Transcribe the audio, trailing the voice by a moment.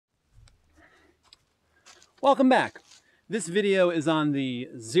Welcome back. This video is on the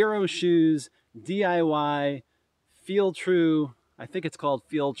Xero Shoes DIY Feel True, I think it's called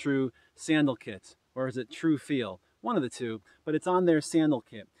Feel True Sandal Kit, or is it True Feel? One of the two, but it's on their sandal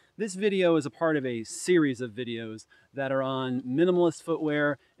kit. This video is a part of a series of videos that are on minimalist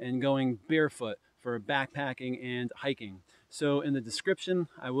footwear and going barefoot for backpacking and hiking. So in the description,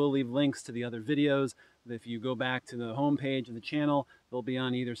 I will leave links to the other videos. If you go back to the home page of the channel, they'll be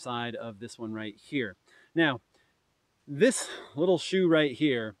on either side of this one right here. Now, this little shoe right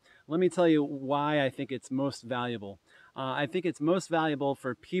here, let me tell you why I think it's most valuable. I think it's most valuable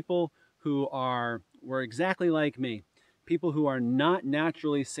for people who were exactly like me. People who are not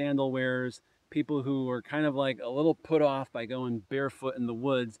naturally sandal wearers, people who are kind of like a little put off by going barefoot in the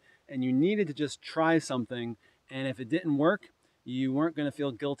woods, and you needed to just try something, and if it didn't work, you weren't going to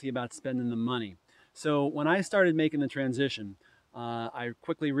feel guilty about spending the money. So when I started making the transition, I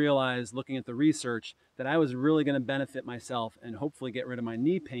quickly realized, looking at the research, that I was really going to benefit myself and hopefully get rid of my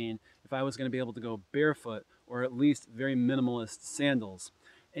knee pain if I was going to be able to go barefoot, or at least very minimalist sandals.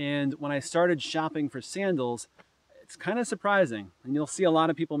 And when I started shopping for sandals, it's kind of surprising, and you'll see a lot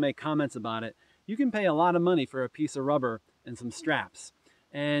of people make comments about it. You can pay a lot of money for a piece of rubber and some straps,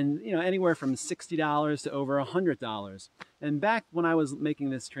 and anywhere from $60 to over $100. And back when I was making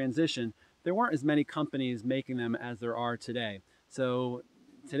this transition, there weren't as many companies making them as there are today. So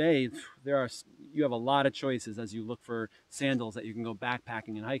today you have a lot of choices as you look for sandals that you can go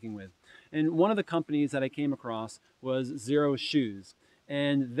backpacking and hiking with. And one of the companies that I came across was Xero Shoes,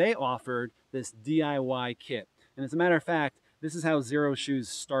 and they offered this DIY kit. And as a matter of fact, this is how Xero Shoes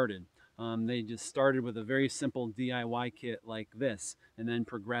started. They just started with a very simple DIY kit like this, and then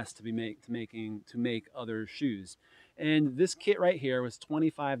progressed to make other shoes. And this kit right here was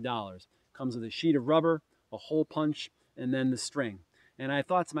 $25. Comes with a sheet of rubber, a hole punch, and then the string. And I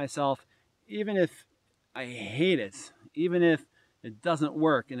thought to myself, even if I hate it, even if it doesn't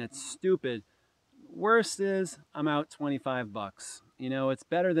work and it's stupid, worst is I'm out 25 bucks. It's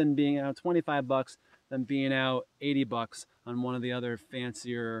better than being out 25 bucks than being out 80 bucks on one of the other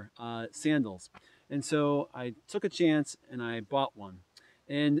fancier sandals. And so I took a chance and I bought one.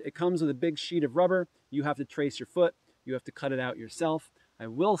 And it comes with a big sheet of rubber. You have to trace your foot. You have to cut it out yourself. I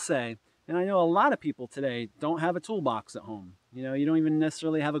will say, and I know a lot of people today don't have a toolbox at home. You don't even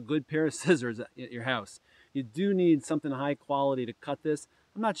necessarily have a good pair of scissors at your house. You do need something high quality to cut this.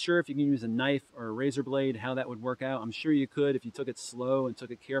 I'm not sure if you can use a knife or a razor blade, how that would work out. I'm sure you could if you took it slow and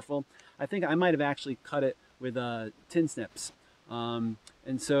took it careful. I think I might have actually cut it with tin snips. And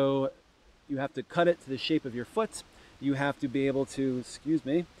so you have to cut it to the shape of your foot. You have to be able to,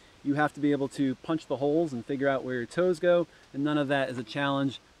 you have to be able to punch the holes and figure out where your toes go. And none of that is a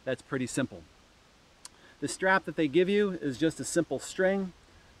challenge. That's pretty simple. The strap that they give you is just a simple string.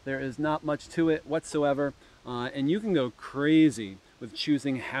 There is not much to it whatsoever. And you can go crazy with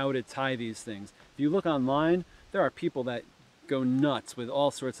choosing how to tie these things. If you look online, there are people that go nuts with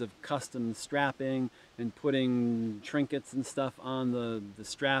all sorts of custom strapping and putting trinkets and stuff on the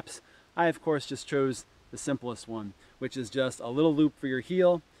straps. I, of course, just chose the simplest one, which is just a little loop for your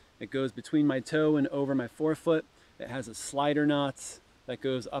heel. It goes between my toe and over my forefoot. It has a slider knot that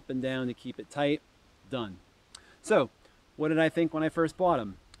goes up and down to keep it tight. Done. So, what did I think when I first bought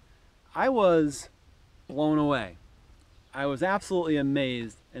them? I was blown away. I was absolutely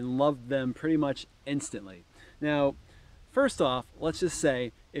amazed and loved them pretty much instantly. Now, first off, let's just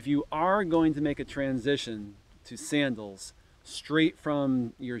say, if you are going to make a transition to sandals straight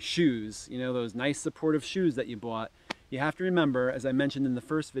from your shoes, those nice supportive shoes that you bought, you have to remember, as I mentioned in the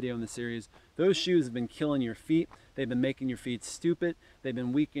first video in the series, those shoes have been killing your feet. They've been making your feet stupid. They've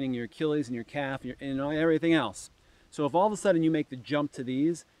been weakening your Achilles and your calf and everything else. So if all of a sudden you make the jump to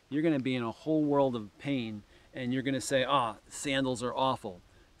these, you're going to be in a whole world of pain, and you're going to say, sandals are awful.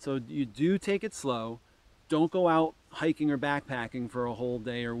 So you do take it slow. Don't go out hiking or backpacking for a whole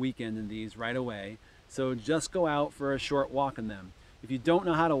day or weekend in these right away. So just go out for a short walk in them. If you don't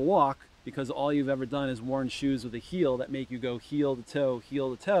know how to walk, because all you've ever done is worn shoes with a heel that make you go heel to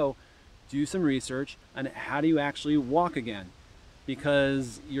toe, do some research on how do you actually walk again,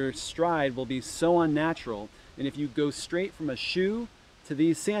 because your stride will be so unnatural. And if you go straight from a shoe to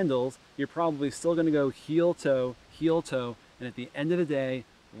these sandals, you're probably still going to go heel toe, and at the end of the day,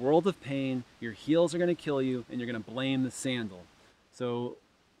 world of pain, your heels are going to kill you, and you're going to blame the sandal. So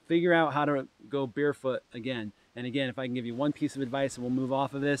figure out how to go barefoot again. And again, if I can give you one piece of advice, and we'll move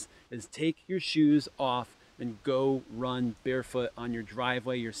off of this, is take your shoes off and go run barefoot on your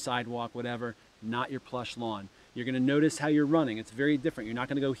driveway, your sidewalk, whatever, not your plush lawn. You're going to notice how you're running. It's very different. You're not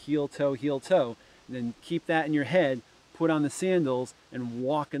going to go heel toe. And then keep that in your head, put on the sandals, and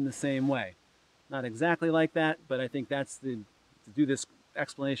walk in the same way. Not exactly like that, but I think that's to do this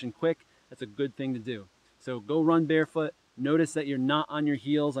explanation quick, that's a good thing to do. So go run barefoot. Notice that you're not on your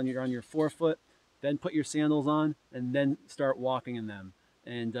heels, on your forefoot. Then put your sandals on, and then start walking in them.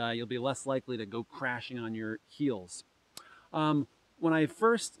 And you'll be less likely to go crashing on your heels. When I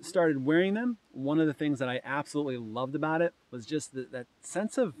first started wearing them, one of the things that I absolutely loved about it was just that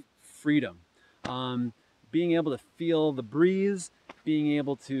sense of freedom. Being able to feel the breeze, being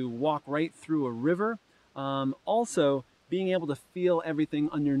able to walk right through a river, also being able to feel everything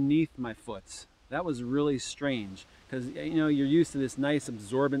underneath my foot. That was really strange because you're used to this nice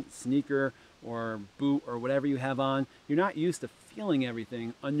absorbent sneaker or boot or whatever you have on. You're not used to feeling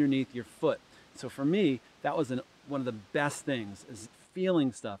everything underneath your foot. So for me, that was one of the best things, is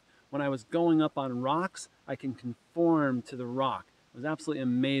feeling stuff. When I was going up on rocks, I can conform to the rock. It was absolutely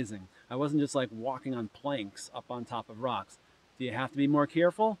amazing. I wasn't just like walking on planks up on top of rocks. Do you have to be more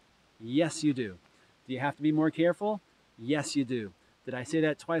careful? Yes, you do. Do you have to be more careful? Yes, you do. Did I say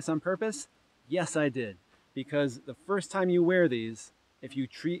that twice on purpose? Yes, I did. Because the first time you wear these, if you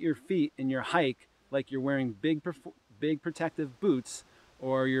treat your feet in your hike like you're wearing big protective boots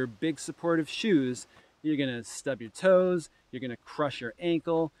or your big supportive shoes, you're gonna stub your toes, you're gonna crush your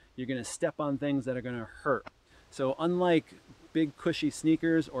ankle, you're gonna step on things that are gonna hurt. So unlike big cushy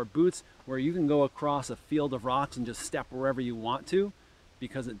sneakers or boots where you can go across a field of rocks and just step wherever you want to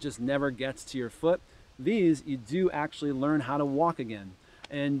because it just never gets to your foot, these you do actually learn how to walk again.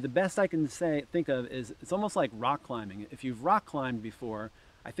 And the best I can think of is it's almost like rock climbing. If you've rock climbed before,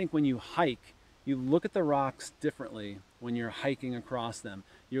 I think when you hike, you look at the rocks differently when you're hiking across them.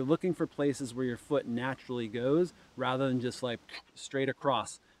 You're looking for places where your foot naturally goes rather than just like straight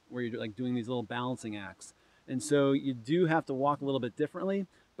across where you're like doing these little balancing acts. And so you do have to walk a little bit differently.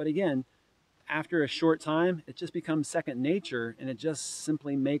 But again, after a short time, it just becomes second nature and it just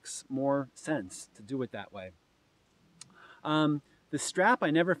simply makes more sense to do it that way. The strap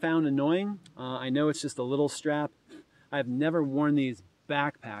I never found annoying. I know it's just a little strap. I've never worn these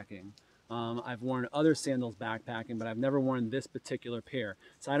backpacking. I've worn other sandals backpacking, but I've never worn this particular pair.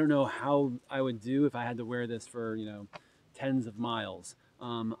 So I don't know how I would do if I had to wear this for, tens of miles.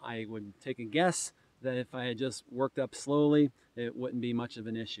 I would take a guess that if I had just worked up slowly, it wouldn't be much of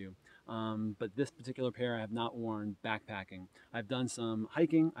an issue. But this particular pair I have not worn backpacking. I've done some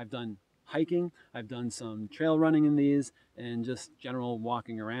hiking, I've done some trail running in these, and just general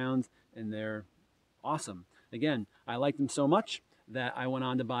walking around, and they're awesome. Again, I like them so much that I went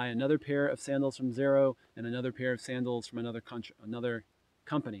on to buy another pair of sandals from Xero and another pair of sandals from another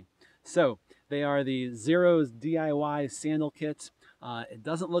company. So they are the Xero's DIY sandal kit. It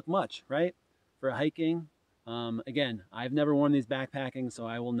doesn't look much, right, for hiking. Again, I've never worn these backpacking, so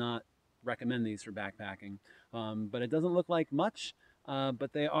I will not recommend these for backpacking. But it doesn't look like much,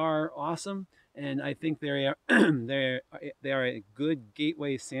 but they are awesome, and I think they are they are a good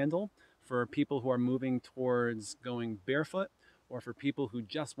gateway sandal for people who are moving towards going barefoot, or for people who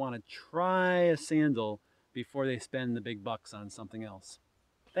just want to try a sandal before they spend the big bucks on something else.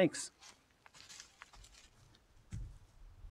 Thanks.